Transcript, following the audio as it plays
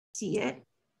see it.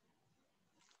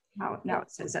 Now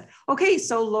it says that. Okay,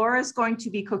 so Laura's going to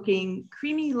be cooking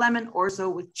creamy lemon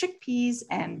orzo with chickpeas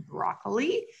and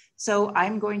broccoli. So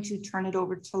I'm going to turn it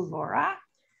over to Laura.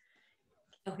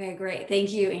 Okay, great.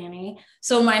 Thank you, Annie.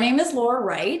 So my name is Laura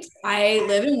Wright. I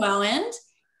live in Welland,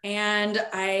 and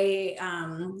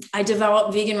I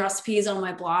develop vegan recipes on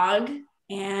my blog.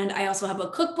 And I also have a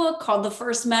cookbook called The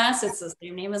First Mess. It's the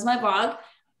same name as my blog.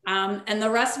 And the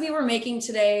recipe we're making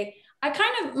today,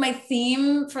 my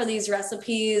theme for these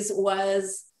recipes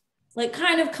was like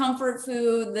kind of comfort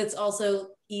food that's also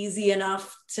easy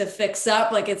enough to fix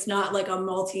up. Like it's not like a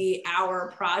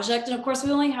multi-hour project. And of course,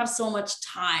 we only have so much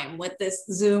time with this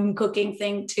Zoom cooking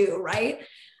thing too, right?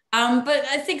 But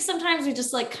I think sometimes we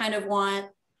just like kind of want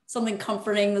something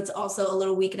comforting that's also a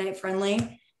little weeknight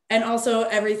friendly. And also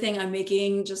everything I'm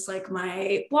making, just like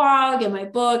my blog and my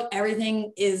book,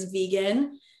 everything is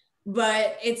vegan,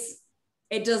 but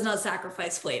it does not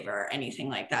sacrifice flavor or anything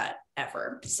like that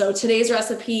ever. So today's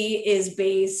recipe is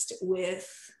based with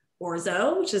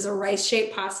orzo, which is a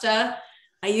rice-shaped pasta.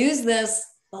 I use this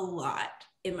a lot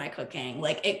in my cooking.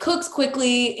 Like it cooks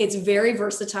quickly. It's very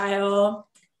versatile.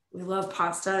 We love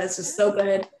pasta. It's just so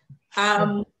good.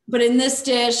 But in this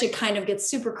dish, it kind of gets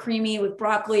super creamy with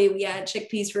broccoli. We add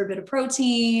chickpeas for a bit of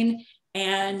protein,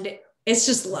 and it's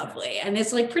just lovely. And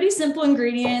it's like pretty simple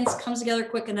ingredients, comes together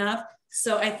quick enough.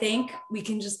 So I think we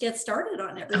can just get started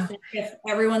on everything if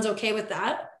everyone's okay with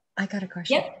that. I got a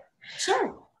question. Yep,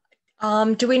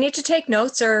 sure. Do we need to take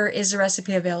notes, or is the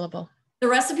recipe available? The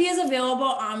recipe is available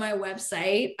on my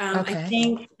website. Okay. I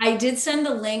think I did send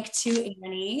the link to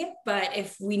Annie, but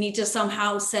if we need to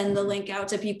somehow send the link out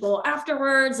to people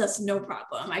afterwards, that's no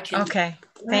problem. I can. Okay,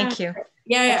 thank you.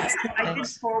 Yeah. I did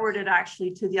forward it actually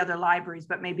to the other libraries,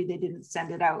 but maybe they didn't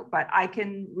send it out, but I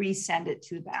can resend it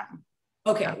to them.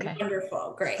 Okay.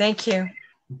 Wonderful, great. Thank you.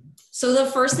 So the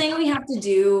first thing we have to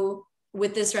do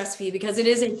with this recipe, because it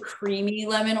is a creamy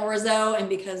lemon orzo, and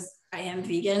because I am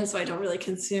vegan, so I don't really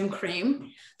consume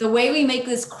cream. The way we make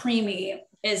this creamy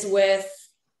is with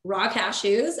raw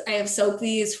cashews. I have soaked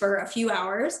these for a few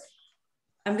hours.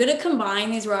 I'm going to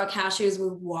combine these raw cashews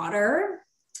with water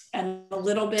and a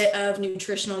little bit of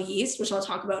nutritional yeast, which I'll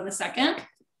talk about in a second.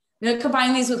 I'm going to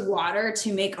combine these with water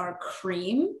to make our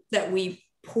cream that we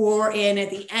pour in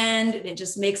at the end, and it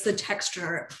just makes the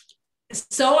texture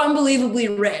so unbelievably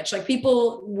rich. Like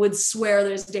people would swear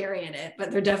there's dairy in it, but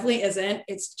there definitely isn't.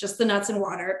 It's just the nuts and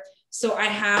water. So I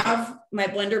have my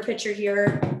blender pitcher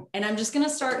here, and I'm just going to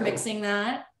start mixing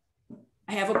that.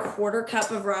 I have a 1/4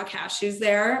 cup of raw cashews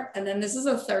there. And then this is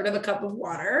 1/3 cup of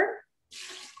water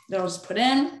that I'll just put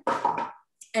in.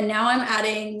 And now I'm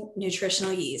adding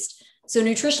nutritional yeast. So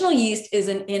nutritional yeast is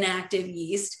an inactive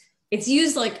yeast. It's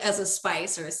used like as a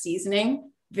spice or a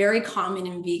seasoning, very common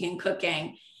in vegan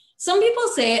cooking. Some people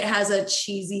say it has a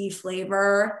cheesy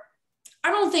flavor.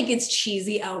 I don't think it's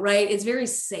cheesy outright. It's very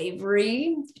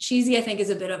savory. Cheesy, I think,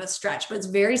 is a bit of a stretch, but it's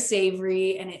very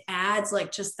savory, and it adds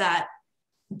like just that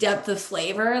depth of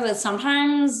flavor that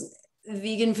sometimes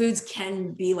vegan foods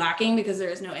can be lacking because there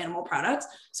is no animal products.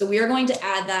 So we are going to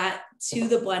add that to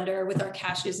the blender with our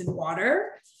cashews and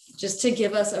water, just to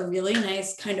give us a really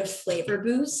nice kind of flavor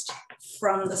boost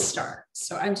from the start.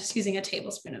 So I'm just using a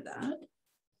tablespoon of that.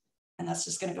 And that's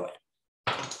just going to go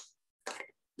in.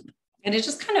 And it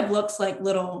just kind of looks like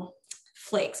little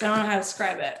flakes. I don't know how to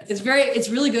describe it. It's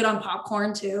really good on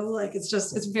popcorn too. Like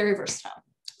it's very versatile.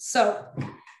 So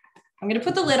I'm going to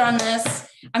put the lid on this.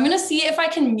 I'm going to see if I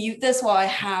can mute this while I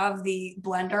have the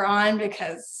blender on,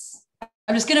 because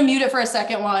I'm just going to mute it for a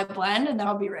second while I blend, and then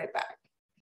I'll be right back.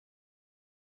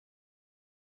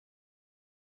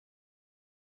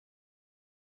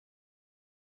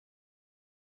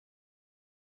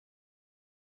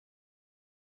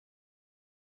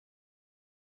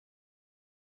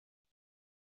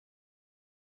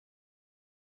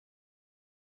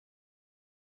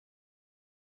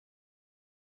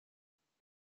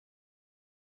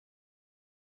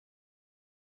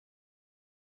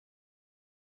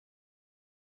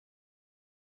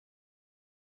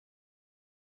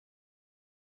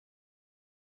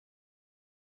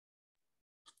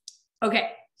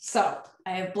 Okay, so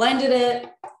I have blended it.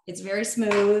 It's very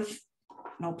smooth.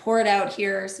 And I'll pour it out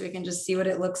here so we can just see what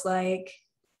it looks like.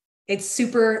 It's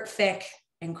super thick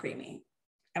and creamy.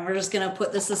 And we're just gonna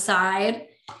put this aside.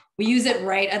 We use it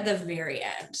right at the very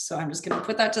end. So I'm just gonna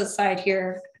put that to the side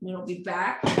here, and it'll be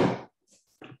back.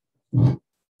 And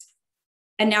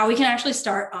now we can actually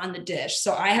start on the dish.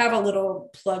 So I have a little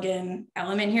plug-in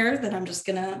element here that I'm just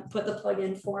gonna put the plug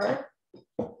in for.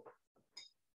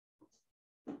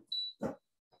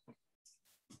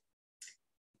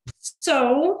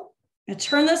 So I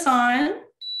turn this on,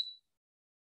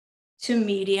 to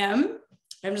medium.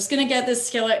 I'm just gonna get this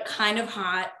skillet kind of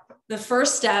hot. The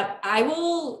first step, I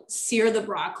will sear the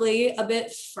broccoli a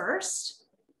bit first,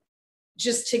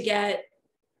 just to get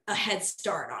a head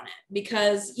start on it,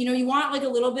 because you know you want like a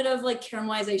little bit of like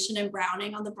caramelization and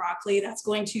browning on the broccoli. That's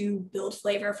going to build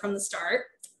flavor from the start.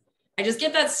 I just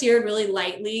get that seared really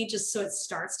lightly just so it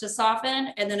starts to soften,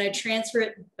 and then I transfer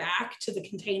it back to the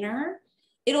container.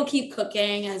 It'll keep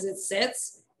cooking as it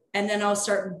sits, and then I'll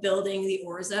start building the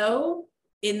orzo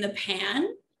in the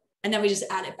pan, and then we just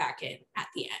add it back in at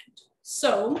the end.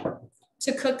 So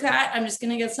to cook that, I'm just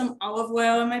gonna get some olive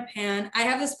oil in my pan. I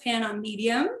have this pan on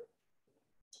medium.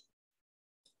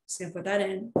 Just gonna put that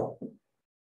in.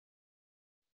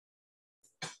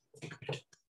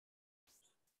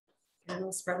 And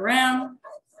we'll spread around.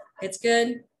 It's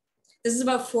good. This is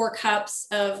about 4 cups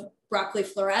of broccoli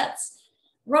florets,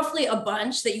 roughly a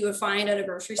bunch that you would find at a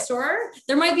grocery store.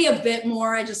 There might be a bit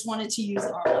more. I just wanted to use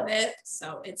all of it,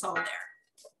 so it's all there.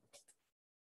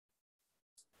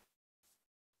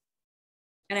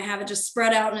 And I have it just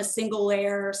spread out in a single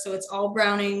layer, so it's all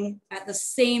browning at the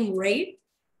same rate.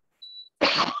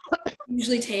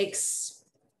 Usually takes,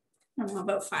 I don't know,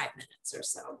 about 5 minutes or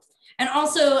so. And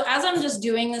also, as I'm just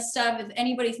doing this stuff, if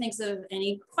anybody thinks of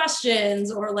any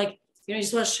questions or like, you know, you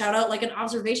just want to shout out like an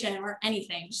observation or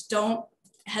anything, just don't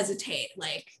hesitate,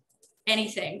 like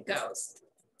anything goes.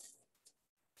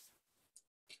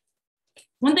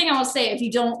 One thing I will say, if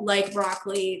you don't like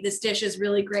broccoli, this dish is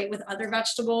really great with other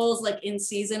vegetables, like in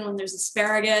season when there's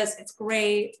asparagus, it's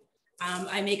great.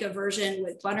 I make a version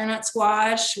with butternut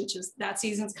squash, which is that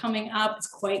season's coming up. It's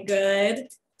quite good.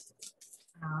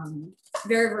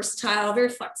 Very versatile, very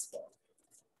flexible.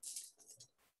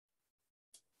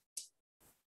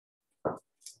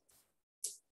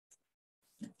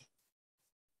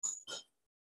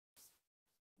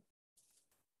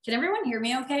 Can everyone hear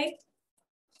me okay?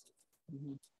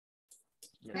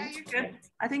 Yeah, you're good.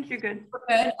 I think you're good. We're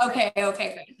good? Okay,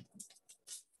 okay, good.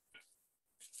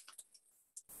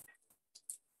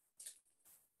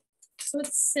 So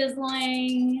it's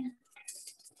sizzling.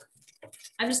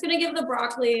 I'm just gonna give the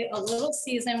broccoli a little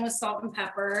season with salt and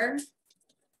pepper.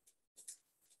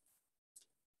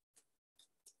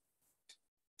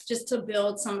 Just to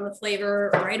build some of the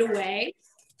flavor right away.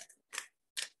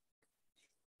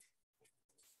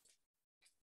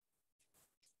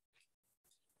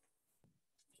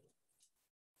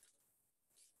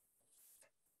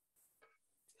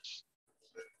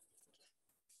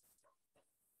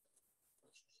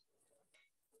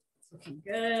 Looking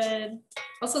good.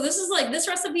 Also, this is like, this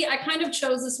recipe, I kind of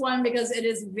chose this one because it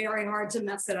is very hard to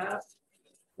mess it up.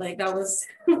 Like that was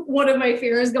one of my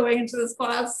fears going into this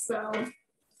class. So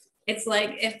it's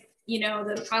like, if, you know,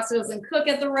 the pasta doesn't cook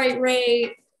at the right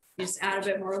rate, you just add a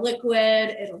bit more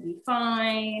liquid, it'll be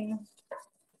fine.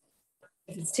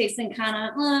 If it's tasting kind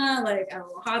of like add a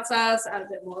little hot sauce, add a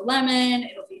bit more lemon,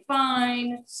 it'll be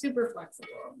fine. Super flexible.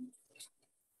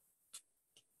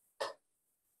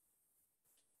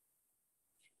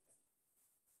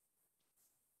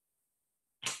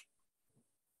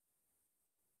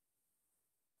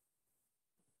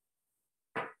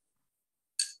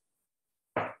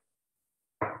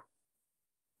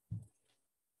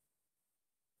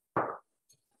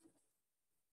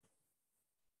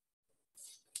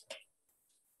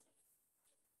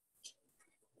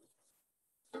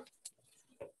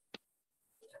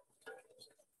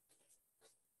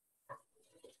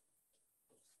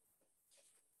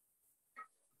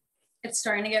 It's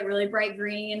starting to get really bright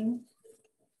green.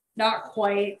 Not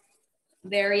quite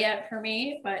there yet for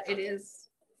me, but it is,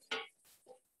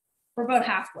 we're about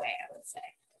halfway, I would say.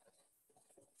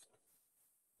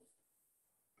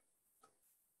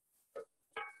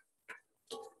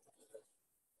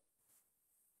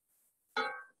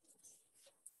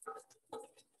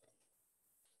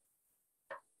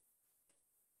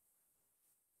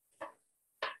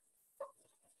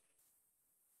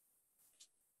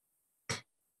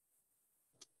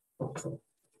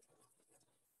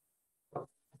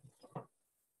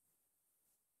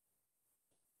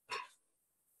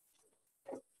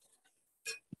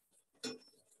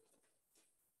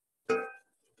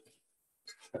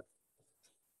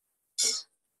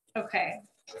 Okay.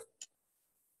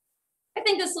 I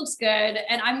think this looks good,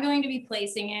 and I'm going to be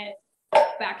placing it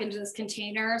back into this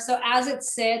container. So as it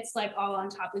sits like all on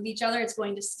top of each other, it's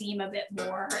going to steam a bit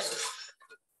more.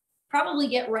 Probably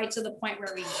get right to the point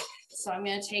where we need it. So I'm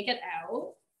going to take it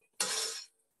out.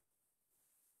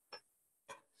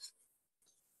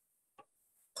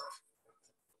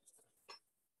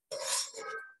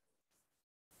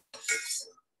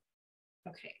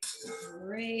 Okay,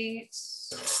 great.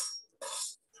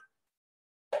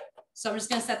 So I'm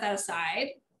just gonna set that aside.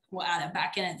 We'll add it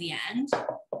back in at the end.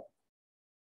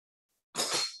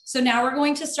 So now we're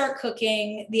going to start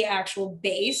cooking the actual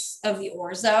base of the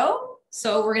orzo.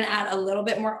 So we're gonna add a little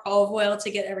bit more olive oil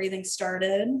to get everything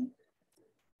started.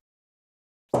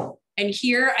 And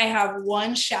here I have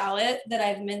one shallot that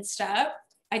I've minced up.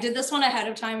 I did this one ahead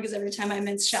of time because every time I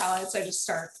mince shallots, I just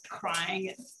start crying.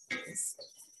 It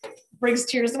brings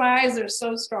tears to my eyes, they're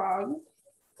so strong.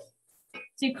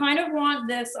 So you kind of want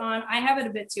this on, I have it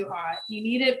a bit too hot. You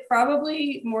need it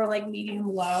probably more like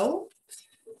medium low.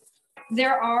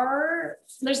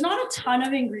 There's not a ton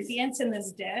of ingredients in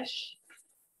this dish.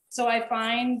 So I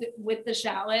find with the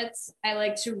shallots, I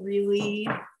like to really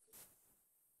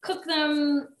cook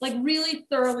them, like really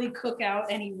thoroughly cook out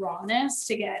any rawness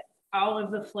to get all of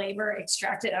the flavor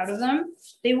extracted out of them.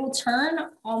 They will turn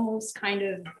almost kind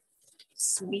of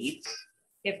sweet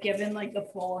if given like the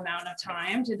full amount of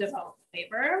time to develop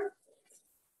flavor.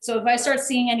 So if I start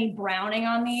seeing any browning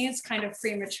on these kind of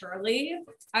prematurely,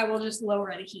 I will just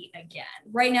lower the heat again.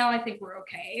 Right now, I think we're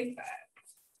okay,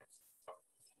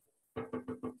 but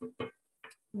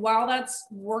while that's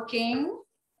working,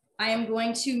 I am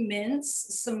going to mince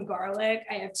some garlic.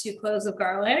 I have 2 cloves of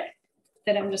garlic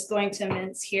that I'm just going to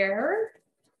mince here.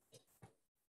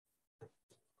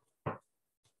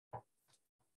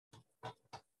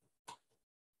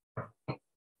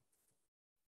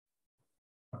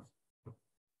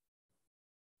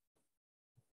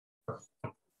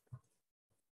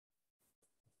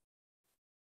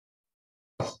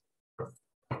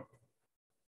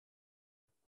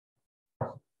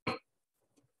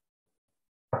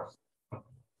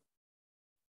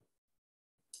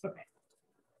 Okay,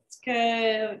 it's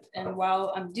good. And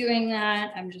while I'm doing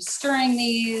that, I'm just stirring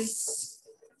these.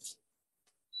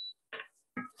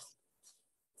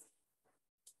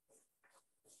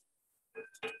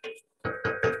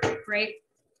 Great.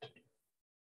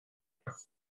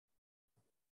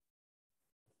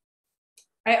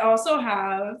 I also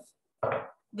have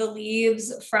the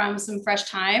leaves from some fresh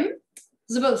thyme.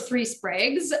 There's about 3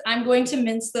 sprigs. I'm going to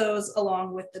mince those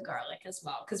along with the garlic as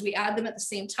well because we add them at the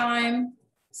same time.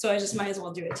 So I just might as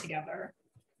well do it together.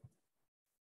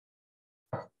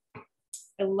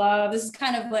 I love, this is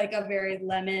kind of like a very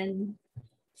lemon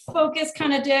focused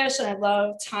kind of dish. And I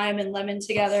love thyme and lemon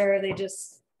together. They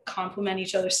just complement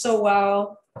each other so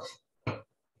well.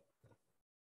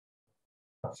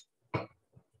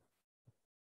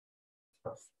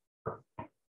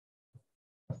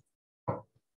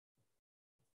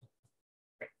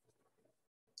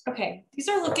 Okay, these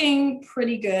are looking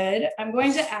pretty good. I'm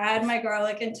going to add my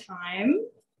garlic and thyme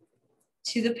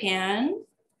to the pan.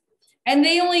 And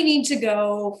they only need to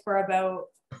go for about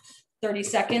 30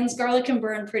 seconds. Garlic can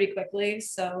burn pretty quickly,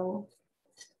 so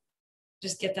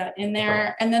just get that in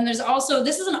there. And then there's also,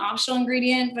 this is an optional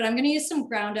ingredient, but I'm gonna use some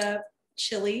ground up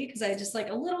chili because I just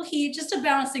like a little heat just to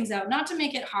balance things out, not to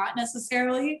make it hot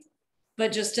necessarily,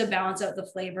 but just to balance out the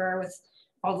flavor with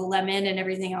all the lemon and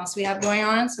everything else we have going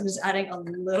on. So I'm just adding a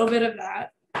little bit of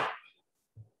that.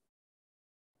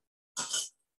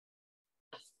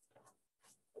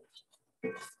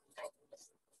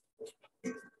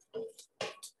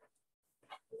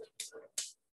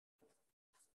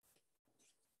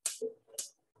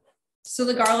 So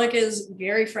the garlic is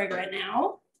very fragrant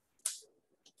now.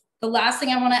 The last thing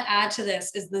I want to add to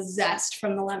this is the zest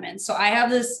from the lemon. So I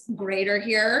have this grater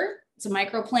here. It's a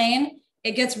microplane.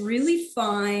 It gets really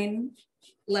fine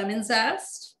lemon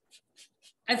zest.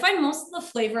 I find most of the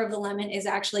flavor of the lemon is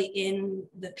actually in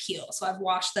the peel. So I've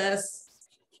washed this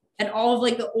and all of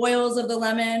like the oils of the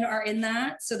lemon are in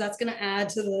that. So that's going to add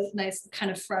to the nice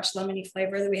kind of fresh lemony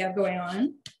flavor that we have going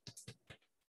on.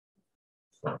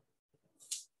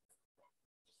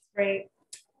 Great.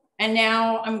 And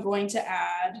now I'm going to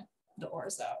add the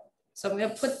orzo. So I'm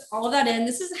going to put all of that in.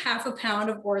 This is ½ a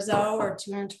pound of orzo or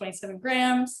 227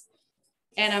 grams.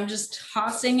 And I'm just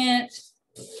tossing it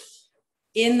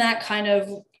in that kind of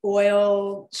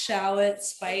oil, shallot,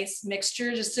 spice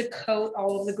mixture just to coat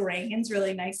all of the grains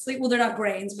really nicely. Well, they're not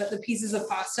grains, but the pieces of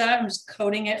pasta, I'm just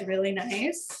coating it really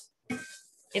nice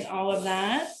in all of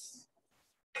that.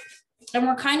 And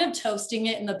we're kind of toasting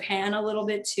it in the pan a little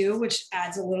bit too, which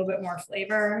adds a little bit more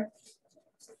flavor.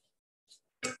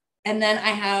 And then I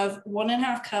have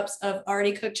 1½ cups of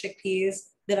already cooked chickpeas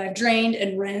that I've drained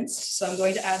and rinsed. So I'm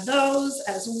going to add those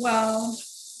as well.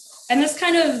 And this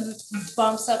kind of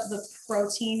bumps up the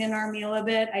protein in our meal a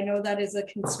bit. I know that is a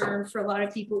concern for a lot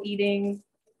of people eating,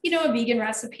 you know, a vegan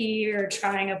recipe or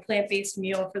trying a plant-based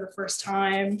meal for the first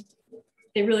time.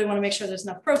 They really want to make sure there's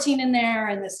enough protein in there,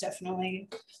 and this definitely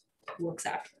looks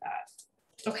after that.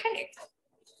 Okay,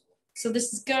 so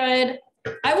this is good.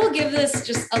 I will give this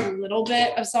just a little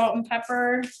bit of salt and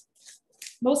pepper.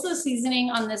 Most of the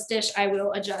seasoning on this dish I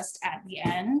will adjust at the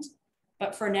end,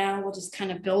 but for now we'll just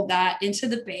kind of build that into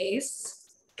the base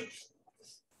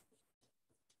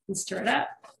and stir it up.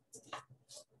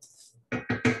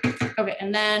 Okay,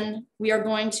 and then we are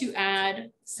going to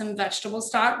add some vegetable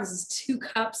stock. This is 2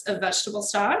 cups of vegetable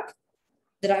stock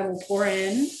that I will pour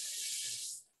in.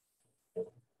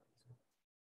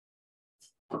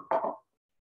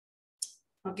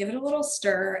 I'll give it a little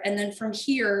stir. And then from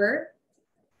here,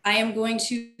 I am going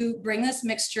to bring this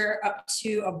mixture up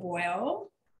to a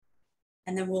boil,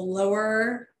 and then we'll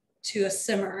lower to a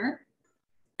simmer.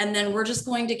 And then we're just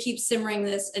going to keep simmering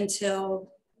this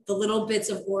until the little bits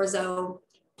of orzo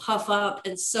puff up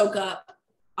and soak up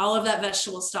all of that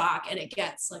vegetable stock, and it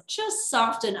gets like just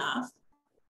soft enough.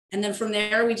 And then from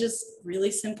there, we just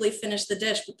really simply finish the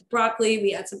dish with the broccoli.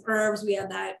 We add some herbs. We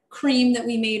add that cream that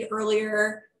we made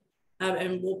earlier,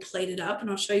 and we'll plate it up, and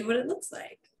I'll show you what it looks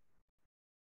like.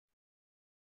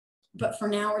 But for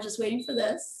now, we're just waiting for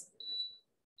this.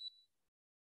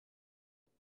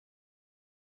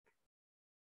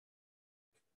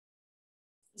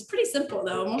 It's pretty simple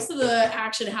though. Most of the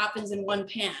action happens in one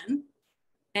pan.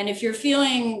 And if you're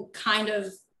feeling kind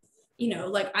of, you know,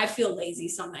 like I feel lazy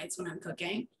some nights when I'm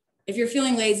cooking. If you're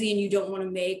feeling lazy and you don't want to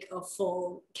make a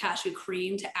full cashew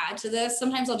cream to add to this,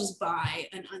 sometimes I'll just buy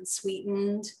an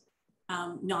unsweetened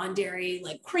non-dairy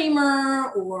like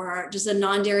creamer, or just a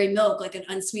non-dairy milk, like an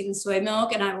unsweetened soy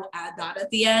milk. And I will add that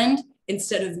at the end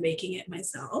instead of making it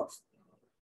myself.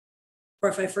 Or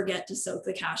if I forget to soak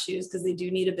the cashews, because they do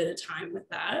need a bit of time with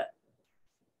that.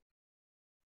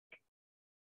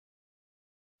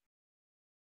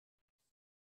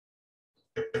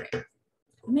 Great.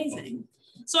 Amazing.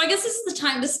 So I guess this is the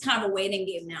time, this is kind of a waiting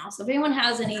game now. So if anyone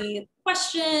has any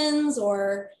questions,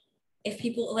 or if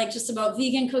people like just about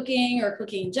vegan cooking or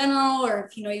cooking in general, or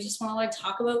if, you know, you just want to like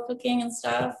talk about cooking and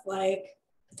stuff, like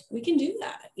we can do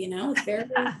that, you know, it's very,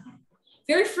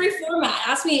 very free format.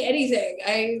 Ask me anything.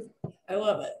 I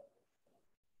love it.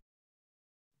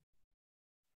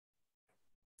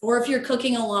 Or if you're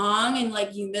cooking along and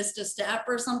like you missed a step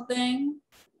or something,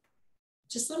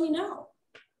 just let me know.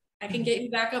 I can get you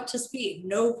back up to speed,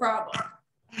 no problem.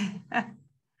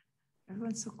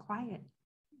 Everyone's so quiet.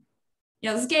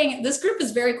 Yeah, this group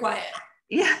is very quiet.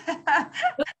 Yeah.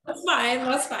 That's fine,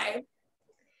 that's fine.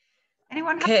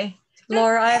 Anyone? Okay,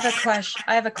 Laura, I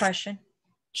have a question.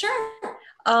 Sure.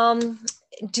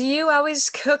 Do you always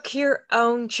cook your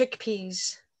own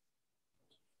chickpeas?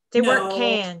 They weren't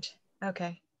canned.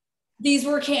 Okay. These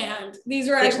were canned. These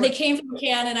were actually, they came from a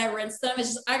can and I rinsed them.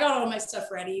 It's just, I got all my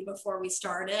stuff ready before we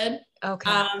started.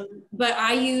 Okay. But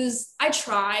I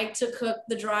try to cook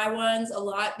the dry ones a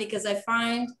lot because I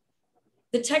find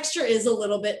the texture is a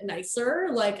little bit nicer.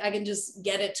 Like I can just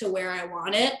get it to where I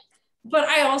want it. But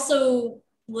I also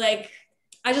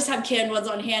I just have canned ones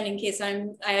on hand in case I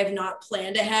have not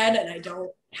planned ahead and I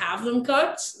don't have them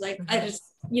cooked. Like I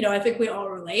just, you know, I think we all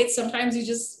relate. Sometimes you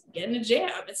just get in a jam.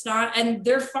 It's not, and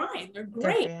they're fine. They're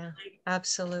great. Yeah,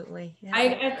 absolutely. Yeah.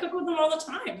 I cook with them all the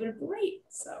time. They're great.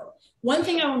 So one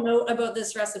thing I will note about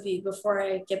this recipe before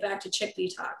I get back to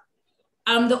chickpea talk,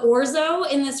 the orzo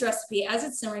in this recipe, as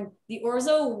it's simmering, the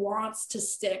orzo wants to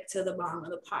stick to the bottom of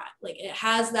the pot. Like it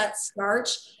has that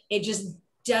starch. It just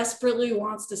desperately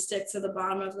wants to stick to the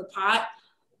bottom of the pot.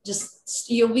 Just,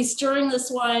 you'll be stirring this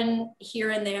one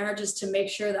here and there just to make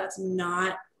sure that's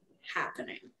not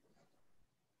happening.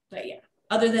 But yeah,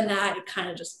 other than that, it kind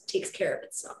of just takes care of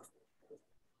itself.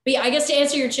 But yeah, I guess to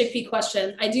answer your chickpea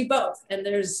question, I do both and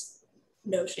there's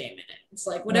no shame in it. It's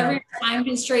like whatever your time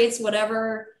constraints,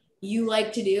 whatever you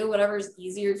like to do, whatever's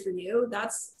easier for you,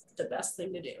 that's the best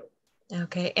thing to do.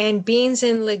 Okay, and beans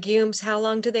and legumes, how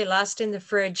long do they last in the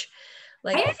fridge?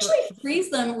 Like I actually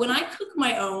freeze them. When I cook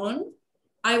my own,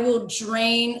 I will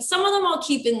drain. Some of them I'll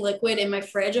keep in liquid in my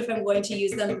fridge if I'm going to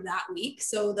use them that week.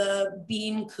 So the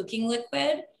bean cooking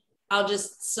liquid, I'll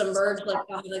just submerge, like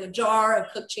I'll have like a jar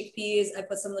of cooked chickpeas. I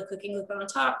put some of the cooking liquid on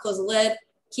top, close the lid,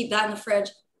 keep that in the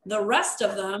fridge. The rest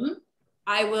of them,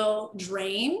 I will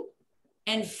drain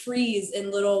and freeze in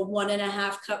little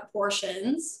 1.5 cup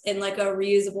portions in like a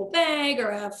reusable bag or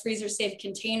a freezer safe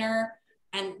container.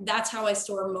 And that's how I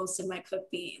store most of my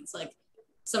cooked beans. Like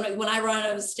sometimes when I run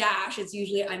out of stash, it's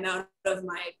usually I'm out of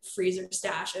my freezer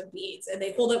stash of beans and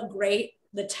they hold up great.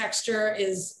 The texture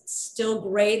is still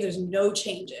great. There's no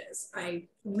changes. I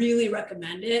really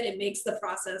recommend it. It makes the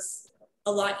process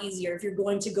a lot easier. If you're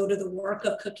going to go to the work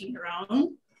of cooking your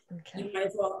own, you might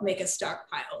as well make a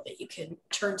stockpile that you can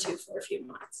turn to for a few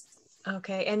months.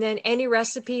 Okay, and then any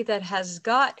recipe that has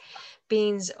got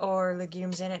beans or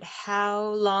legumes in it, how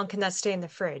long can that stay in the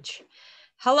fridge?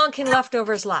 How long can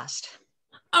leftovers last?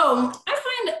 I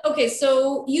find, okay,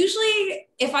 so usually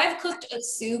if I've cooked a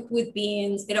soup with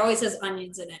beans, it always has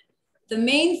onions in it. The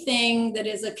main thing that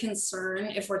is a concern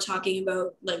if we're talking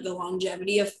about like the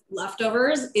longevity of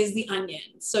leftovers is the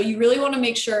onion. So you really want to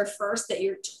make sure first that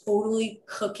you're totally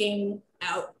cooking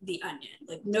out the onion,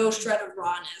 like no shred of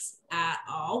rawness at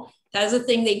all. That is a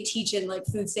thing they teach in like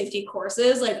food safety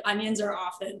courses. Like onions are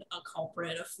often a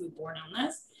culprit of foodborne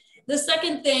illness. The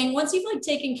second thing, once you've like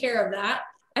taken care of that,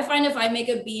 I find if I make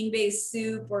a bean-based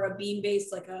soup or a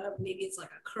bean-based, like maybe it's like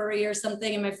a curry or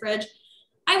something in my fridge,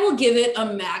 I will give it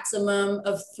a maximum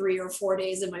of 3 or 4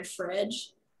 days in my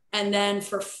fridge. And then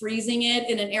for freezing it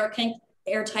in an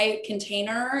airtight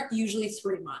container, usually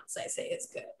 3 months, I say is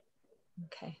good.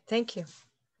 Okay, thank you.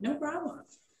 No problem.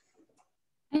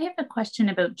 I have a question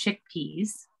about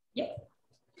chickpeas. Yeah.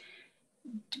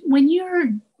 When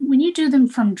you do them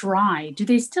from dry, do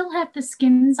they still have the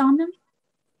skins on them?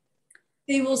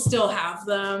 They will still have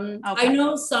them. Okay. I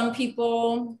know some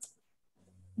people,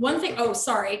 one thing, oh,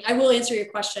 sorry, I will answer your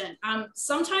question.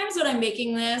 Sometimes when I'm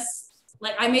making this,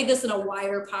 like I made this in a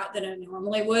wider pot than I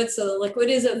normally would, so the liquid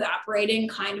is evaporating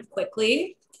kind of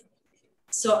quickly.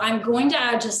 So I'm going to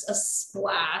add just a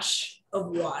splash of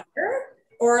water,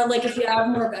 or like if you have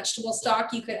more vegetable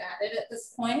stock, you could add it at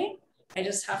this point. I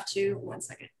just have to, one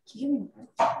second.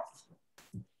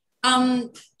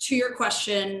 To your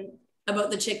question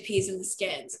about the chickpeas and the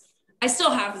skins, I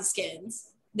still have the skins.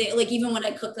 They like, even when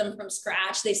I cook them from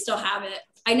scratch, they still have it.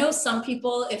 I know some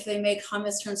people, if they make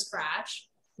hummus from scratch,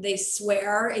 they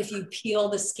swear if you peel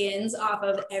the skins off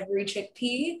of every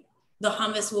chickpea, the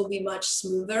hummus will be much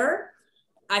smoother.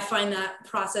 I find that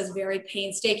process very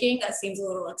painstaking. That seems a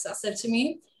little excessive to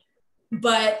me.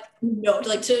 But no,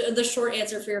 like to the short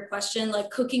answer for your question, like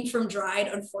cooking from dried,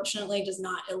 unfortunately, does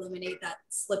not eliminate that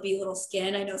slippy little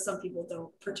skin. I know some people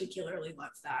don't particularly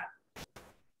love that.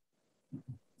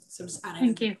 So just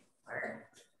adding. Thank you.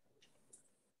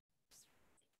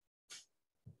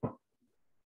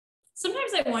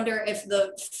 Sometimes I wonder if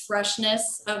the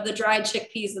freshness of the dried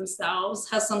chickpeas themselves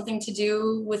has something to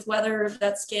do with whether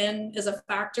that skin is a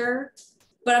factor,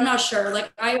 but I'm not sure.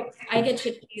 Like I get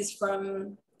chickpeas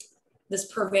from this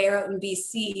purveyor out in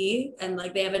BC, and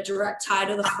like they have a direct tie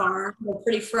to the farm. They're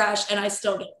pretty fresh, and I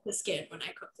still get the skin when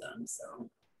I cook them. So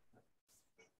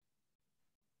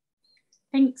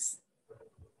Thanks.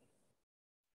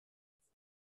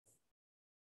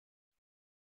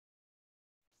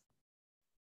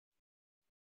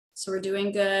 So we're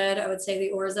doing good. I would say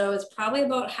the orzo is probably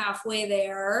about halfway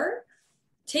there.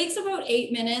 Takes about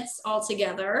 8 minutes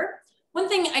altogether. One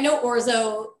thing I know,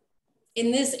 orzo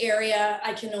in this area,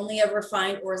 I can only ever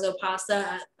find orzo pasta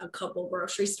at a couple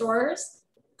grocery stores.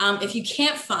 If you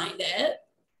can't find it,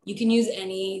 you can use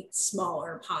any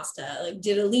smaller pasta. Like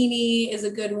ditalini is a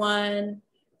good one.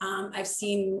 I've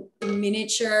seen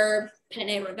miniature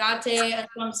penne rigate at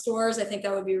some stores. I think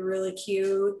that would be really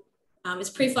cute. It's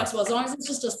pretty flexible. As long as it's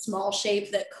just a small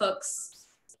shape that cooks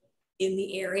in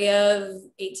the area of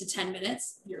 8 to 10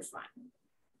 minutes, you're fine.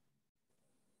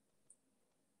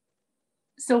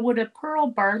 So would a pearl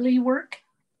barley work?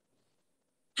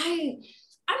 I'm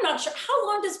not sure. How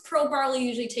long does pearl barley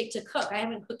usually take to cook? I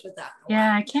haven't cooked with that in a while.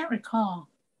 Yeah, I can't recall.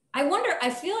 I wonder,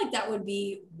 I feel like that would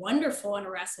be wonderful in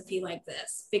a recipe like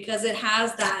this because it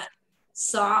has that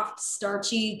soft,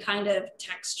 starchy kind of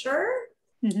texture.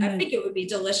 Mm-hmm. I think it would be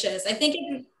delicious. I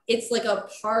think it's like a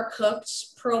par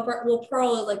cooked pearl, well,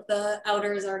 pearl, like the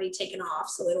outer is already taken off,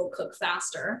 so it'll cook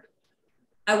faster.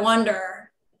 I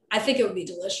wonder, I think it would be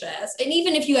delicious. And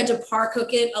even if you had to par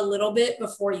cook it a little bit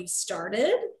before you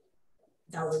started,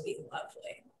 that would be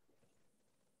lovely.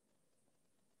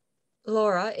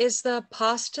 Laura, is the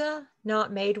pasta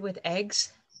not made with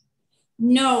eggs?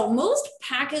 No, most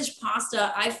packaged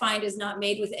pasta I find is not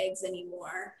made with eggs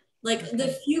anymore. Like okay. The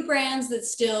few brands that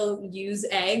still use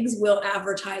eggs will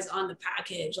advertise on the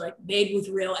package, like made with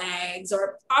real eggs,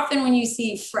 or often when you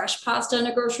see fresh pasta in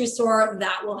a grocery store,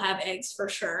 that will have eggs for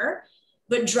sure.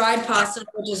 But dried pasta,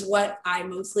 which is what I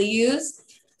mostly use,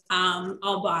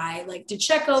 I'll buy like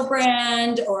DiCecco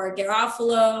brand or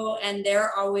Garofalo, and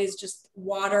they're always just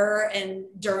water and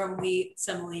durum wheat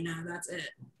semolina. That's it.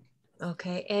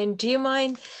 Okay, and do you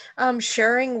mind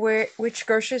sharing which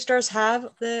grocery stores have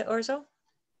the orzo?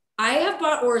 I have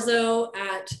bought orzo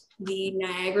at the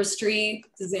Niagara Street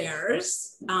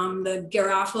Zehrs. The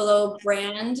Garofalo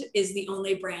brand is the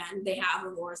only brand they have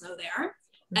of orzo there.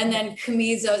 And then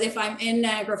Camizo's, if I'm in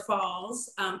Niagara Falls,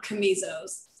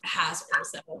 Camizo's has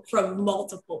orzo from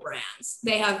multiple brands.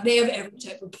 They have every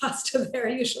type of pasta there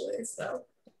usually, so.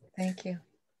 Thank you.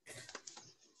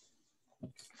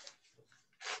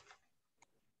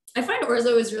 I find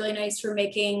orzo is really nice for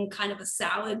making kind of a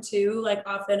salad too. Like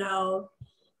often I'll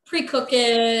pre-cook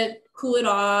it, cool it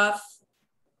off,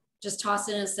 just toss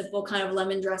it in a simple kind of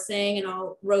lemon dressing, and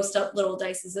I'll roast up little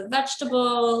dices of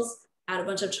vegetables, add a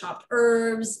bunch of chopped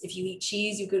herbs. If you eat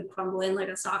cheese, you could crumble in like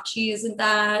a soft cheese and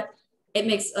that. It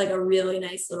makes like a really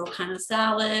nice little kind of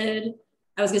salad.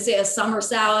 I was gonna say a summer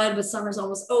salad, but summer's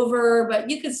almost over, but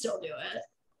you could still do it.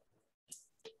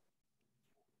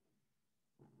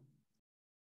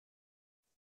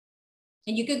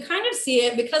 And you can kind of see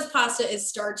it because pasta is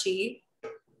starchy,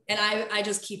 and I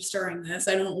just keep stirring this.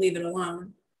 I don't leave it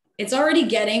alone. It's already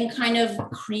getting kind of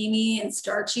creamy and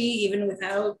starchy even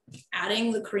without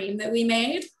adding the cream that we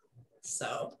made.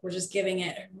 So we're just giving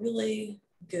it a really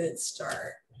good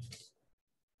start.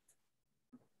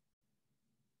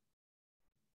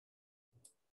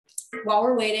 While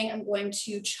we're waiting, I'm going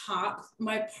to chop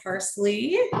my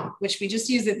parsley, which we just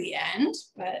use at the end,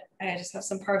 but I just have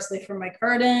some parsley from my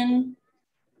garden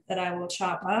that I will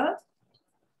chop up.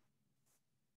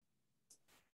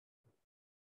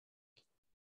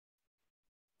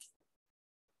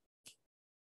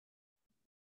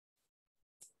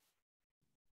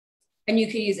 And you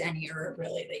could use any herb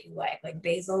really that you like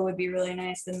basil would be really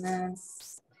nice in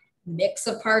this. Mix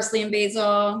of parsley and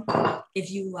basil.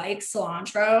 If you like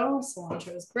cilantro,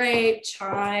 cilantro is great,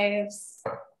 chives.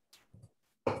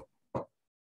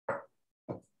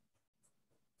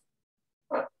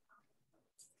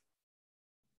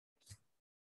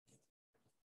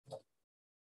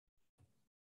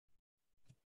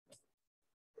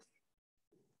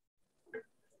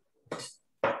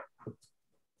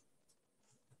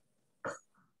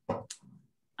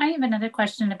 I have another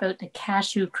question about the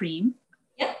cashew cream.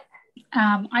 Yep.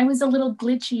 I was a little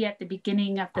glitchy at the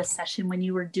beginning of the session when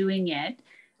you were doing it.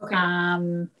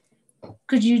 Okay.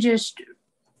 Could you just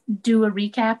do a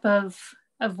recap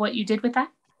of what you did with that?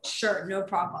 Sure, no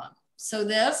problem. So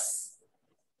this,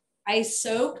 I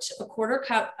soaked a 1/4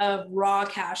 cup of raw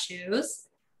cashews.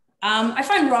 I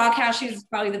find raw cashews is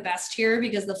probably the best here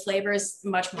because the flavor is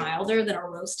much milder than a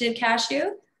roasted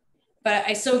cashew. But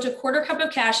I soaked a 1/4 cup of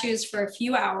cashews for a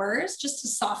few hours just to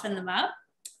soften them up.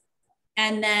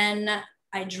 And then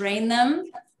I drained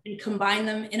them and combined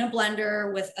them in a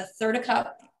blender with a third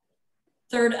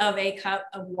of a cup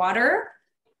of water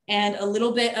and a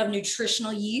little bit of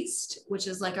nutritional yeast, which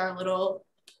is like our little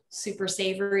super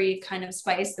savory kind of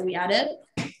spice that we added.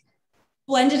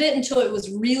 Blended it until it was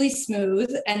really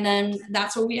smooth. And then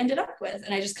that's what we ended up with.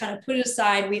 And I just kind of put it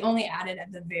aside. We only add it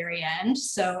at the very end.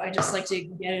 So I just like to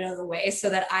get it out of the way so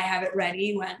that I have it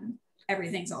ready when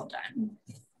everything's all done.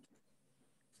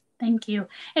 Thank you.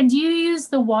 And do you use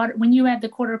the water, when you add the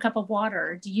 1/4 cup of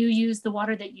water, do you use the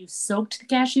water that you soaked the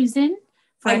cashews in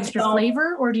for extra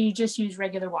flavor, or do you just use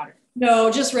regular water?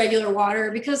 No, just regular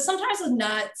water, because sometimes with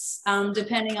nuts,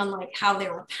 depending on like how they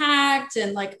were packed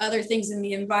and like other things in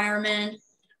the environment,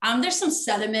 there's some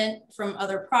sediment from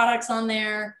other products on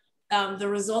there. The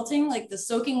resulting, like the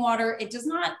soaking water, it does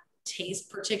not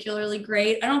taste particularly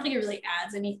great. I don't think it really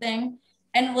adds anything.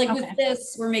 And like with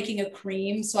this, we're making a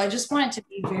cream. So I just want it to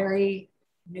be very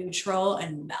neutral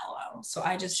and mellow. So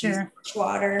I just use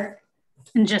water.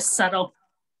 And just subtle.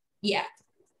 Yeah.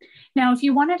 Now, if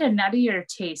you wanted a nuttier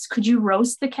taste, could you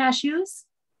roast the cashews?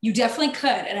 You definitely could.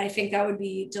 And I think that would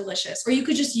be delicious. Or you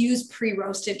could just use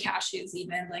pre-roasted cashews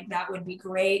even. Like that would be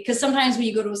great. Because sometimes when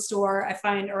you go to a store, I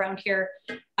find around here,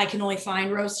 I can only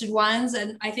find roasted ones.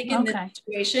 And I think in this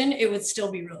situation, it would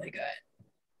still be really good.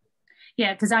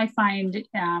 Yeah, because I find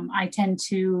I tend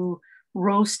to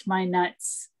roast my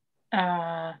nuts,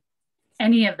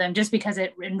 any of them, just because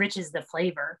it enriches the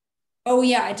flavor. Oh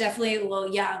yeah, I definitely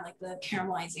will. Yeah, like the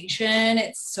caramelization,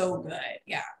 it's so good.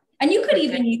 Yeah. And you could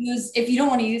even use, if you don't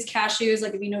want to use cashews,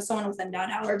 like if you know someone with a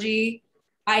nut allergy,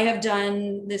 I have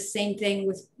done the same thing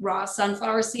with raw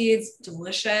sunflower seeds.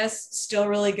 Delicious, still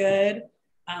really good.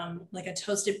 Like a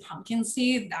toasted pumpkin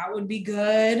seed, that would be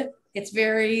good. It's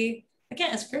very,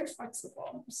 again, it's very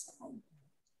flexible. So.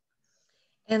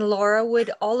 And Laura,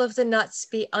 would all of the nuts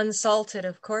be unsalted,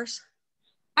 of course?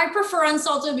 I prefer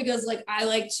unsalted because like I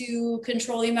like to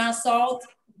control the amount of salt.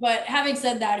 But having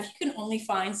said that, if you can only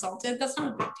find salted, that's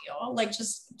not a big deal. Like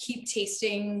just keep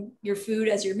tasting your food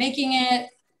as you're making it.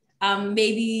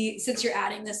 Maybe since you're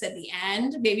adding this at the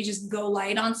end, maybe just go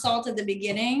light on salt at the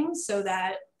beginning so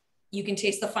that you can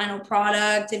taste the final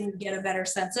product and get a better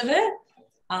sense of it.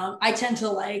 I tend to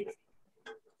like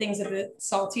things a bit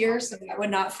saltier, so that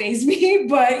would not faze me.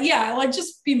 But yeah, like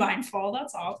just be mindful,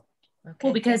 that's all. Okay.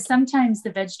 Well, because sometimes the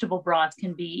vegetable broth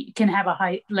can have a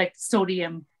high like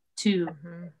sodium too.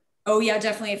 Oh yeah,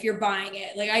 definitely. If you're buying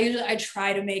it, like I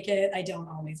try to make it. I don't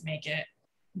always make it.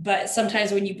 But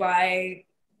sometimes when you buy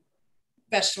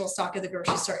vegetable stock at the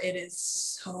grocery store, it is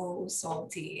so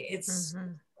salty. It's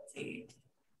salty.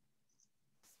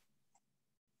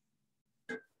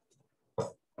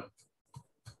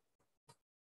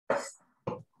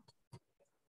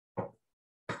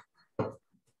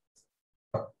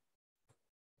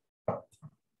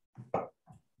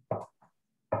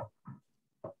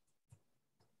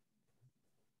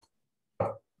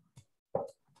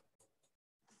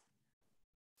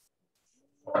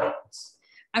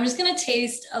 I'm just gonna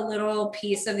taste a little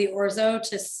piece of the orzo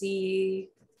to see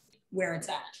where it's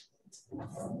at.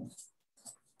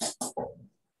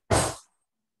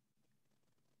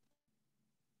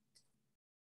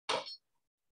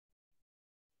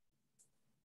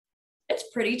 It's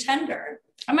pretty tender.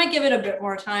 I might give it a bit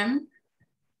more time,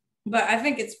 but I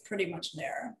think it's pretty much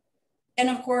there. And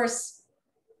of course,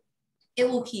 it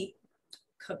will keep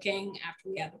cooking after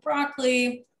we add the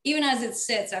broccoli. Even as it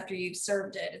sits after you've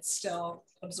served it, it's still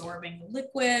absorbing the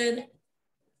liquid.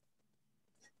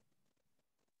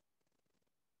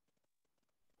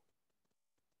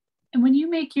 And when you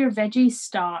make your veggie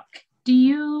stock, do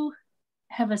you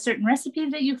have a certain recipe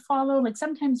that you follow? Like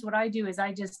sometimes what I do is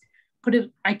I just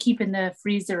I keep in the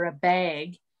freezer a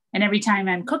bag, and every time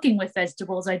I'm cooking with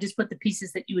vegetables, I just put the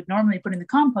pieces that you would normally put in the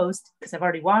compost, because I've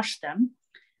already washed them.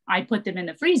 I put them in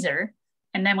the freezer,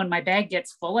 and then when my bag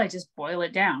gets full, I just boil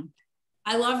it down.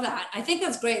 I love that. I think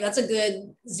that's great. That's a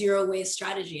good zero waste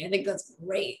strategy. I think that's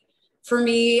great. For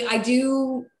me, I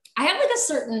have like a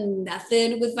certain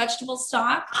method with vegetable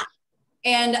stock.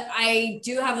 And I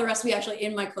do have the recipe actually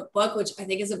in my cookbook, which I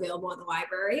think is available in the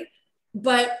library.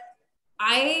 But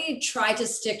I try to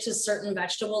stick to certain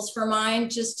vegetables for mine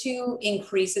just to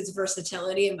increase its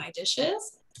versatility in my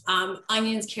dishes.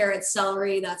 Onions, carrots,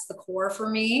 celery, that's the core for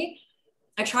me.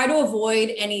 I try to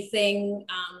avoid anything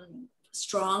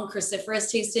strong,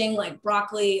 cruciferous tasting like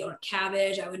broccoli or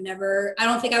cabbage. I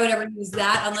don't think I would ever use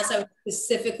that unless I was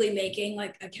specifically making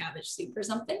like a cabbage soup or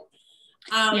something.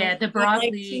 Yeah, the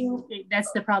broccoli,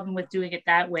 that's the problem with doing it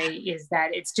that way, is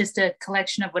that it's just a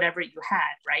collection of whatever you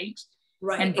had, right?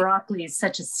 Right. And broccoli is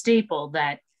such a staple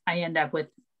that I end up with,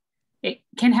 it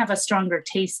can have a stronger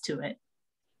taste to it.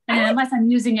 And unless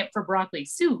I'm using it for broccoli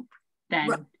soup, then.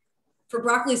 Right. For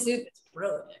broccoli soup, it's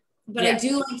brilliant. But yeah. I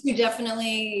do like to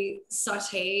definitely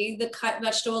saute the cut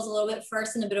vegetables a little bit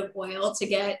first in a bit of oil to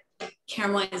get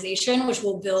caramelization, which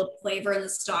will build flavor in the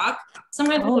stock.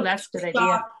 Sometimes that's a good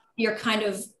idea.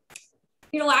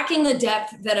 You're lacking the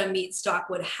depth that a meat stock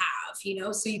would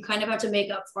have, so you kind of have to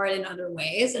make up for it in other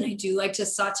ways. And I do like to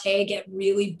saute, get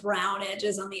really brown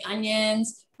edges on the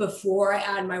onions before I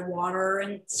add my water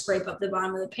and scrape up the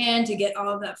bottom of the pan to get all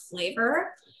of that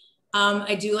flavor.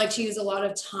 I do like to use a lot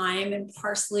of thyme and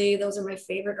parsley. Those are my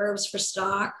favorite herbs for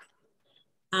stock.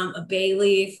 A bay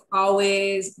leaf,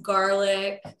 always,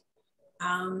 garlic.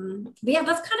 But yeah,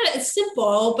 that's it's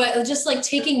simple, but just like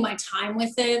taking my time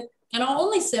with it. And I'll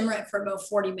only simmer it for about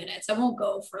 40 minutes. I won't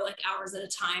go for like hours at a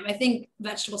time. I think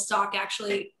vegetable stock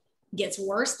actually gets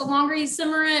worse the longer you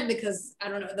simmer it, because I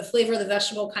don't know, the flavor of the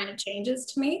vegetable kind of changes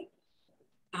to me.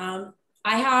 I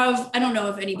don't know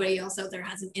if anybody else out there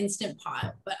has an Instant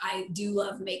Pot, but I do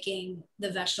love making the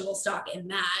vegetable stock in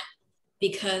that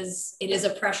because it is a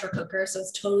pressure cooker. So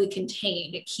it's totally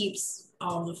contained. It keeps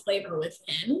all the flavor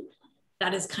within.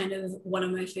 That is kind of one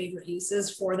of my favorite uses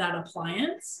for that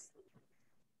appliance.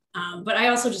 But I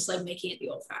also just like making it the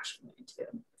old fashioned way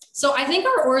too. So I think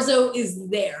our orzo is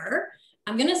there.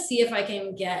 I'm going to see if I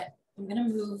can I'm going to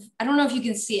move. I don't know if you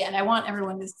can see it, and I want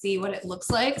everyone to see what it looks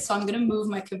like. So I'm going to move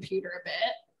my computer a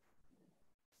bit.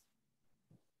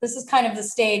 This is kind of the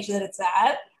stage that it's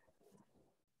at.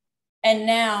 And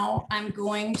now I'm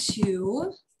going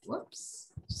to,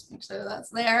 just make sure that's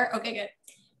there. Okay, good.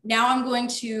 Now I'm going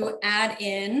to add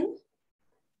in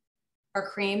our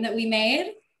cream that we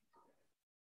made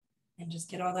and just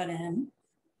get all that in.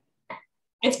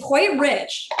 It's quite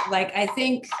rich. Like, I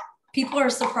think people are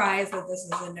surprised that this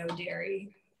is a no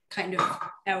dairy kind of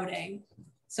outing.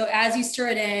 So as you stir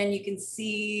it in, you can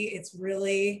see it's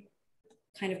really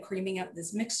kind of creaming up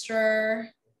this mixture.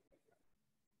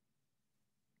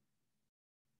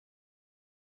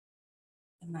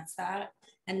 And that's that.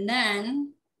 And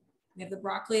then we have the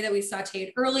broccoli that we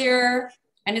sauteed earlier,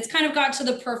 and it's kind of got to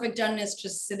the perfect doneness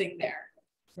just sitting there.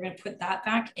 We're gonna put that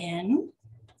back in.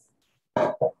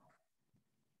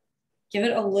 Give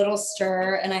it a little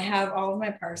stir, and I have all of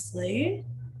my parsley.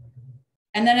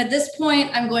 And then at this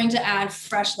point, I'm going to add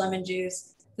fresh lemon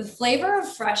juice. The flavor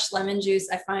of fresh lemon juice,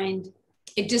 I find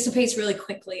it dissipates really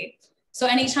quickly. So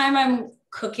anytime I'm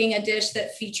cooking a dish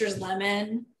that features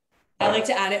lemon, I like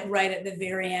to add it right at the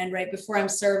very end, right before I'm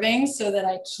serving, so that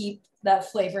I keep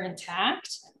that flavor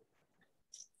intact.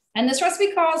 And this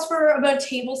recipe calls for about a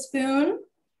tablespoon.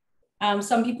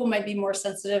 Some people might be more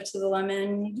sensitive to the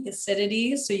lemon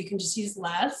acidity, so you can just use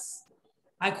less.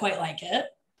 I quite like it.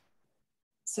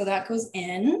 So that goes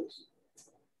in.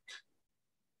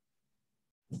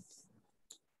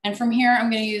 And from here, I'm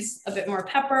going to use a bit more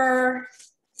pepper.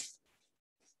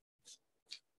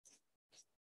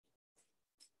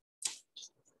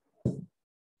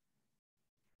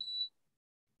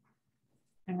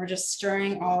 And we're just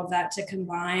stirring all of that to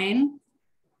combine.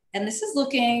 And this is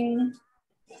looking,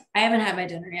 I haven't had my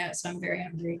dinner yet, so I'm very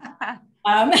hungry.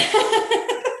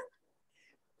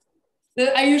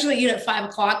 I usually eat at 5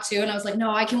 o'clock too. And I was like,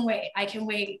 no, I can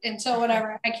wait until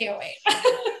whatever. I can't wait.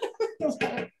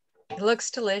 It looks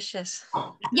delicious.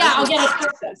 Yeah, I'll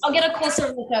get a closer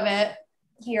look of it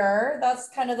here. That's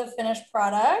kind of the finished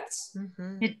product.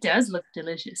 It does look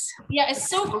delicious. Yeah, it's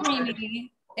so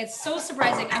creamy. It's so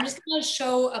surprising. I'm just going to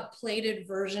show a plated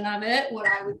version of it, what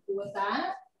I would do with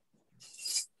that.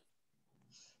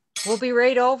 We'll be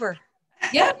right over.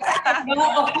 Yeah.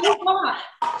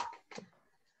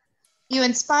 You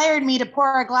inspired me to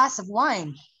pour a glass of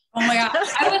wine. Oh my God.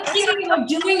 I was thinking of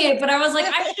doing it, but I was like,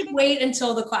 I should wait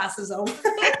until the class is over.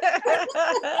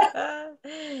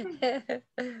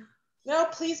 No,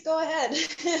 please go ahead.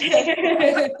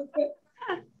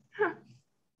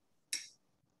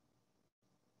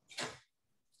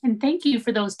 And thank you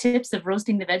for those tips of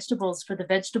roasting the vegetables for the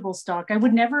vegetable stock. I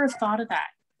would never have thought of that.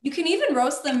 You can even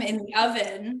roast them in the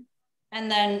oven and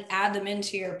then add them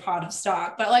into your pot of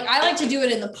stock. But like, I like to do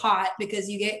it in the pot because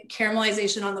you get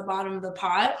caramelization on the bottom of the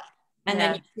pot, and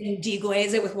then you can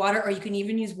deglaze it with water, or you can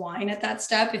even use wine at that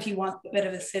step if you want a bit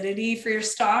of acidity for your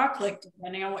stock, like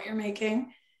depending on what you're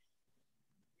making.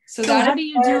 So how do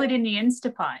you do it in the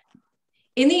Instapot?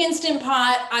 In the Instant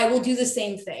Pot, I will do the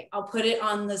same thing. I'll put it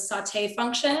on the saute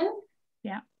function.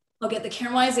 Yeah. I'll get the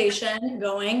caramelization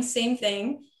going, same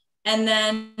thing. And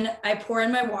then I pour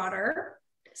in my water,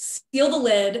 seal the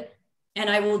lid, and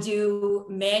I will do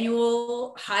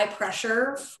manual high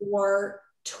pressure for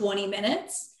 20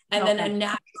 minutes and then a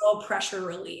natural pressure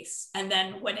release. And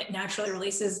then when it naturally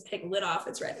releases, take the lid off,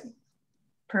 it's ready.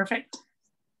 Perfect.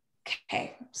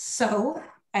 Okay, so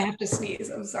I have to sneeze.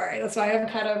 I'm sorry. That's why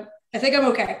I think I'm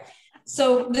okay.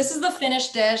 So this is the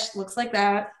finished dish, looks like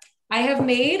that. I have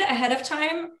made ahead of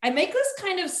time, I make this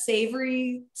kind of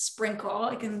savory sprinkle.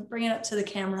 I can bring it up to the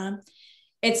camera.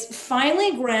 It's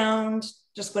finely ground,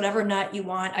 just whatever nut you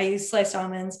want. I use sliced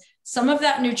almonds, some of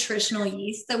that nutritional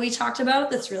yeast that we talked about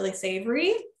that's really savory,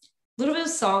 a little bit of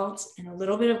salt and a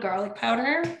little bit of garlic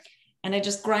powder. And I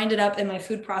just grind it up in my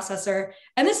food processor.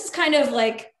 And this is kind of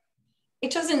like,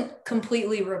 it doesn't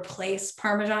completely replace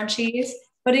Parmesan cheese,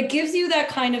 but it gives you that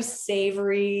kind of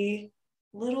savory,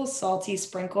 little salty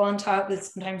sprinkle on top that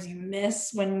sometimes you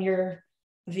miss when you're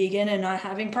vegan and not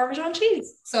having Parmesan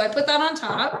cheese. So I put that on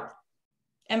top,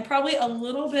 and probably a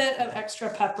little bit of extra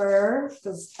pepper,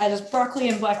 because broccoli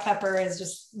and black pepper is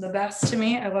just the best to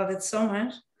me. I love it so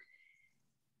much.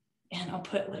 And I'll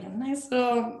put like a nice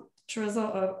little drizzle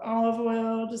of olive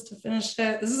oil just to finish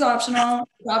it. This is optional,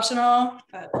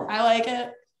 but I like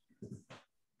it.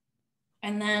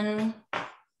 And then,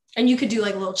 and you could do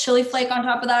like a little chili flake on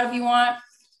top of that if you want.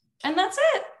 And that's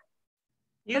it.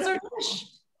 That's our dish.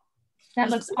 That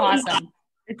looks awesome.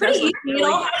 It's pretty easy. It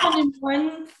all happened in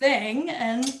one thing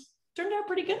and turned out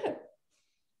pretty good.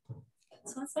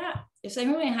 So that's that. If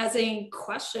anyone has any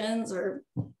questions or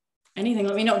anything,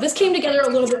 let me know. This came together a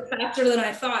little bit faster than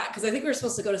I thought, because I think we were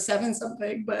supposed to go to 7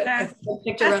 something, but I think I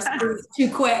picked a recipe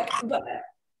too quick. But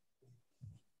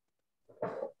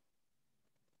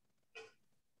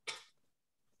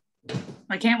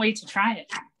I can't wait to try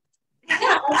it.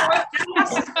 Yeah,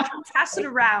 pass it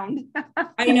around.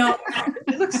 I know.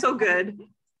 It looks so good.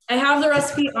 I have the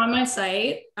recipe on my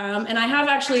site, and I have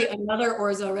actually another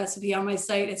orzo recipe on my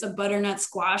site. It's a butternut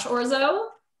squash orzo,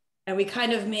 and we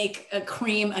kind of make a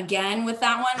cream again with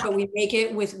that one, but we make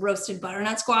it with roasted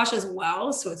butternut squash as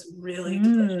well, so it's really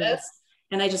delicious.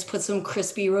 And I just put some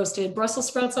crispy roasted Brussels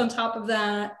sprouts on top of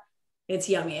that. It's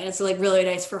yummy, and it's like really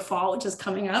nice for fall, which is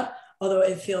coming up. Although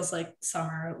it feels like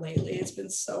summer lately, it's been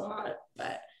so hot.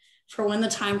 But for when the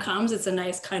time comes, it's a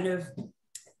nice kind of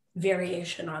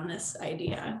variation on this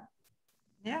idea.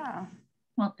 Yeah.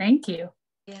 Well, thank you.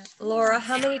 Yeah. Laura,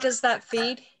 how many does that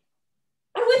feed?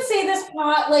 I would say this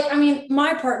pot, like, I mean,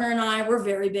 my partner and I, we're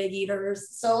very big eaters.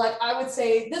 So like, I would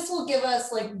say this will give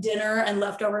us like dinner and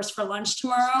leftovers for lunch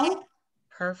tomorrow.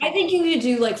 Perfect. I think you could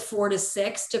do like 4 to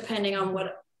 6, depending on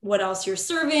what what else you're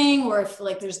serving, or if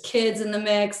like there's kids in the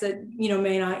mix that, you know,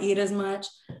 may not eat as much.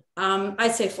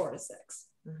 I'd say 4 to 6.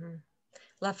 Mm-hmm.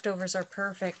 Leftovers are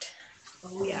perfect.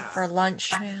 Oh yeah. For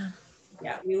lunch. Yeah.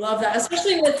 Yeah, we love that,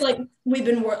 especially with like we've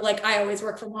been like I always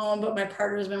work from home, but my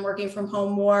partner's been working from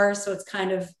home more, so it's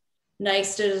kind of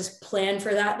nice to just plan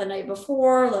for that the night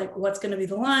before, like what's going to be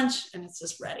the lunch, and it's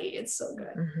just ready. It's so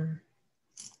good. Mm-hmm.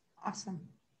 Awesome.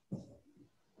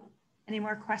 Any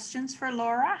more questions for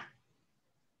Laura?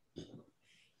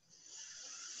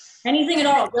 Anything at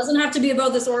all. It doesn't have to be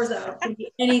about this orzo. It can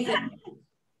be anything.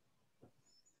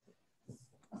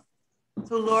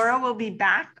 So Laura will be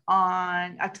back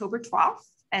on October 12th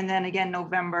and then again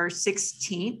November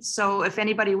 16th. So if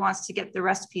anybody wants to get the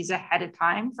recipes ahead of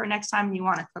time for next time and you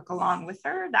want to cook along with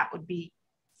her, that would be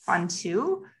fun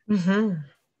too. Mm-hmm.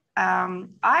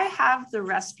 I have the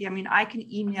recipe. I mean, I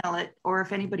can email it, or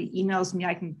if anybody emails me,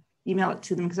 I can email it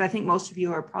to them, because I think most of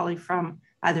you are probably from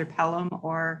either Pelham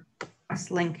or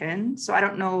West Lincoln. So I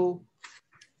don't know.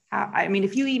 I mean,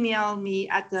 if you email me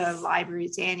at the library,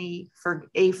 it's Annie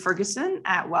Ferguson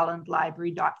at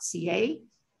wellandlibrary.ca,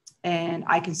 and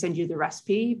I can send you the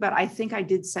recipe. But I think I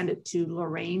did send it to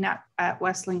Lorraine at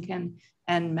West Lincoln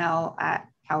and Mel at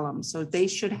Pelham, so they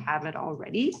should have it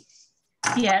already.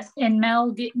 Yes, and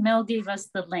Mel gave us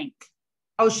the link.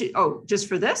 Oh, just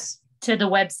for this? To the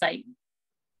website.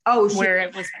 Oh, where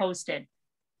it was posted.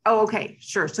 Oh, okay,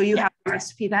 sure. So you have the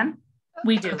recipe then?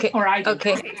 We do, okay. Or I do.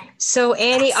 Okay, so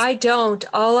Annie, I don't.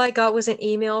 All I got was an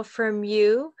email from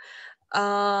you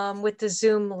with the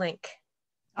Zoom link.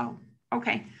 Oh,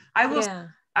 okay. I will, yeah.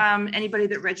 Anybody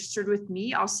that registered with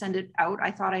me, I'll send it out.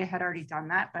 I thought I had already done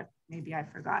that, but maybe I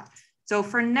forgot. So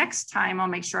for next time, I'll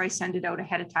make sure I send it out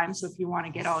ahead of time. So if you want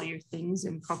to get all your things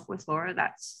and cook with Laura,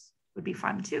 would be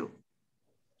fun too.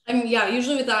 I mean, yeah,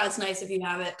 usually with that, it's nice if you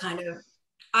have it kind of,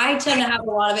 I tend to have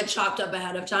a lot of it chopped up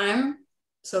ahead of time.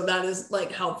 So that is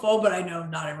like helpful, but I know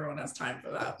not everyone has time for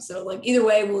that. So like either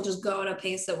way, we'll just go at a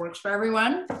pace that works for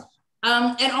everyone.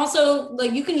 And also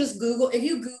like you can just Google, if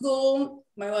you Google,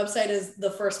 my website is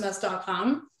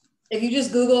thefirstmess.com. If you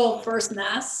just Google First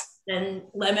Mess and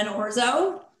lemon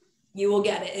orzo, you will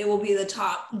get it. It will be the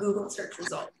top Google search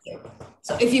result.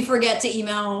 So if you forget to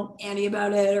email Andy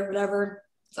about it or whatever,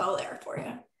 it's all there for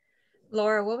you.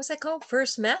 Laura, what was that called?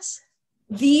 First Mess?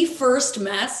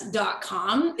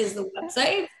 Thefirstmess.com is the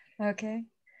website. Okay.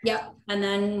 Yeah. And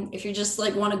then if you just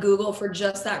like want to Google for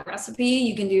just that recipe,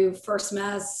 you can do First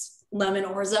Mess lemon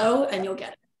orzo and you'll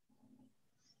get it.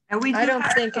 And I don't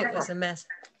think it was a mess.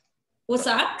 What's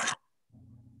that?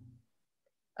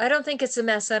 I don't think it's a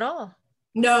mess at all.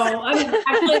 No, I mean,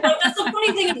 actually, that's the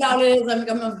funny thing about it is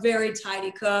I'm a very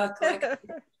tidy cook. Like,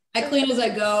 I clean as I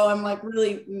go. I'm like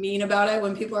really mean about it.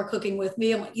 When people are cooking with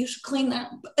me, I'm like, you should clean that.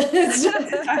 It's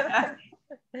just,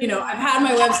 you know, I've had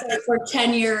my website for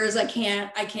 10 years. I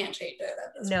can't change it.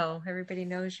 No, everybody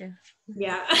knows you.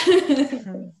 Yeah.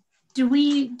 Do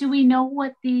we know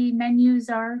what the menus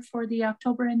are for the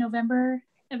October and November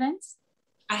events?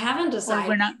 I haven't decided. Or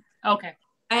we're not. Okay.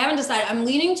 I haven't decided. I'm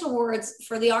leaning towards,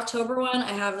 for the October one,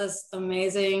 I have this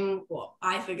amazing, well,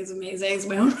 I think it's amazing. It's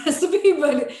my own recipe,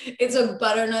 but it's a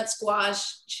butternut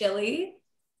squash chili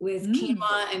with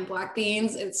quinoa and black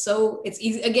beans. It's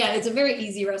easy. Again, it's a very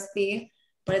easy recipe,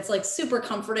 but it's like super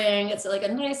comforting. It's like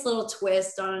a nice little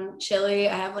twist on chili.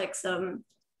 I have like some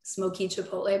smoky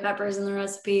chipotle peppers in the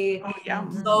recipe. Oh, yeah.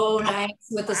 So nice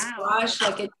with the squash.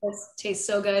 Like it just tastes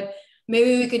so good.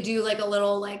 Maybe we could do like a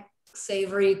little like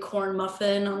savory corn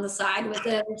muffin on the side with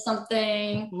it or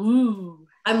something. Ooh.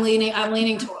 I'm leaning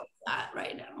towards that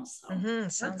right now. So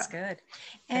sounds good.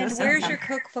 And where's your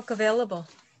cookbook available?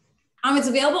 It's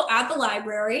available at the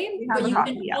library, but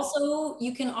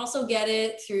you can also get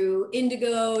it through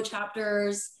Indigo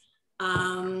chapters.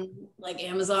 Like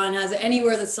Amazon has it,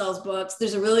 anywhere that sells books.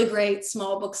 There's a really great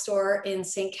small bookstore in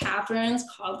St. Catharines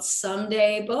called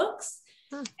Someday Books,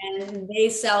 and they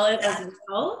sell it as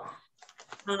well.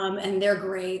 And they're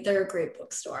great. They're a great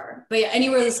bookstore. But yeah,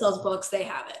 anywhere that sells books, they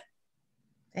have it.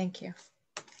 Thank you.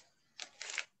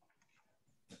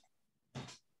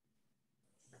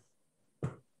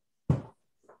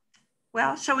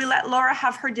 Well, shall we let Laura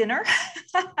have her dinner?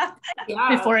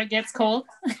 Yeah. Before it gets cold?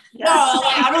 No,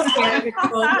 I don't care if it's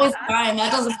cold. It's fine.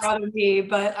 That doesn't bother me,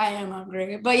 but I am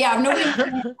hungry. But yeah, if nobody has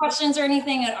any questions or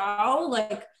anything at all,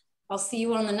 like I'll see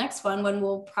you on the next one when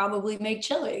we'll probably make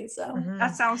chili. So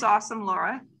that sounds awesome,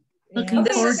 Laura. Looking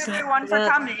forward to everyone for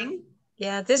coming.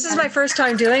 Yeah, this is my first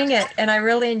time doing it, and I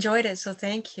really enjoyed it. So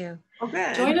thank you. Oh,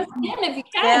 good. Join us again if you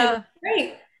can. Yeah,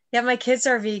 great. Yeah, my kids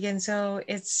are vegan, so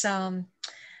it's I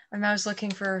was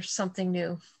looking for something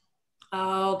new.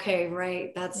 Okay,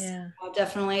 right. That's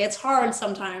definitely, it's hard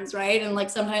sometimes, right? And like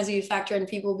sometimes you factor in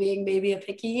people being maybe a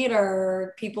picky eater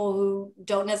or people who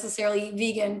don't necessarily eat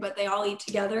vegan, but they all eat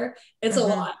together. It's a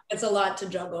lot. It's a lot to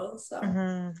juggle. So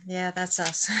yeah, that's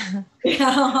us.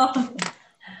 Yeah.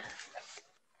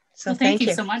 So well, thank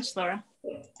you so much, Laura.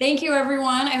 Thank you,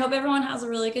 everyone. I hope everyone has a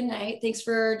really good night. Thanks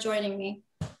for joining me.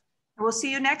 We'll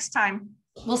see you next time.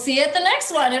 We'll see you at the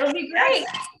next one. It'll be great.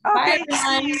 Okay.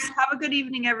 Bye, everyone. Have a good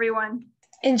evening, everyone.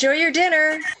 Enjoy your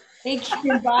dinner. Thank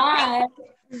you. Bye.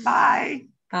 Bye.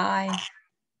 Bye.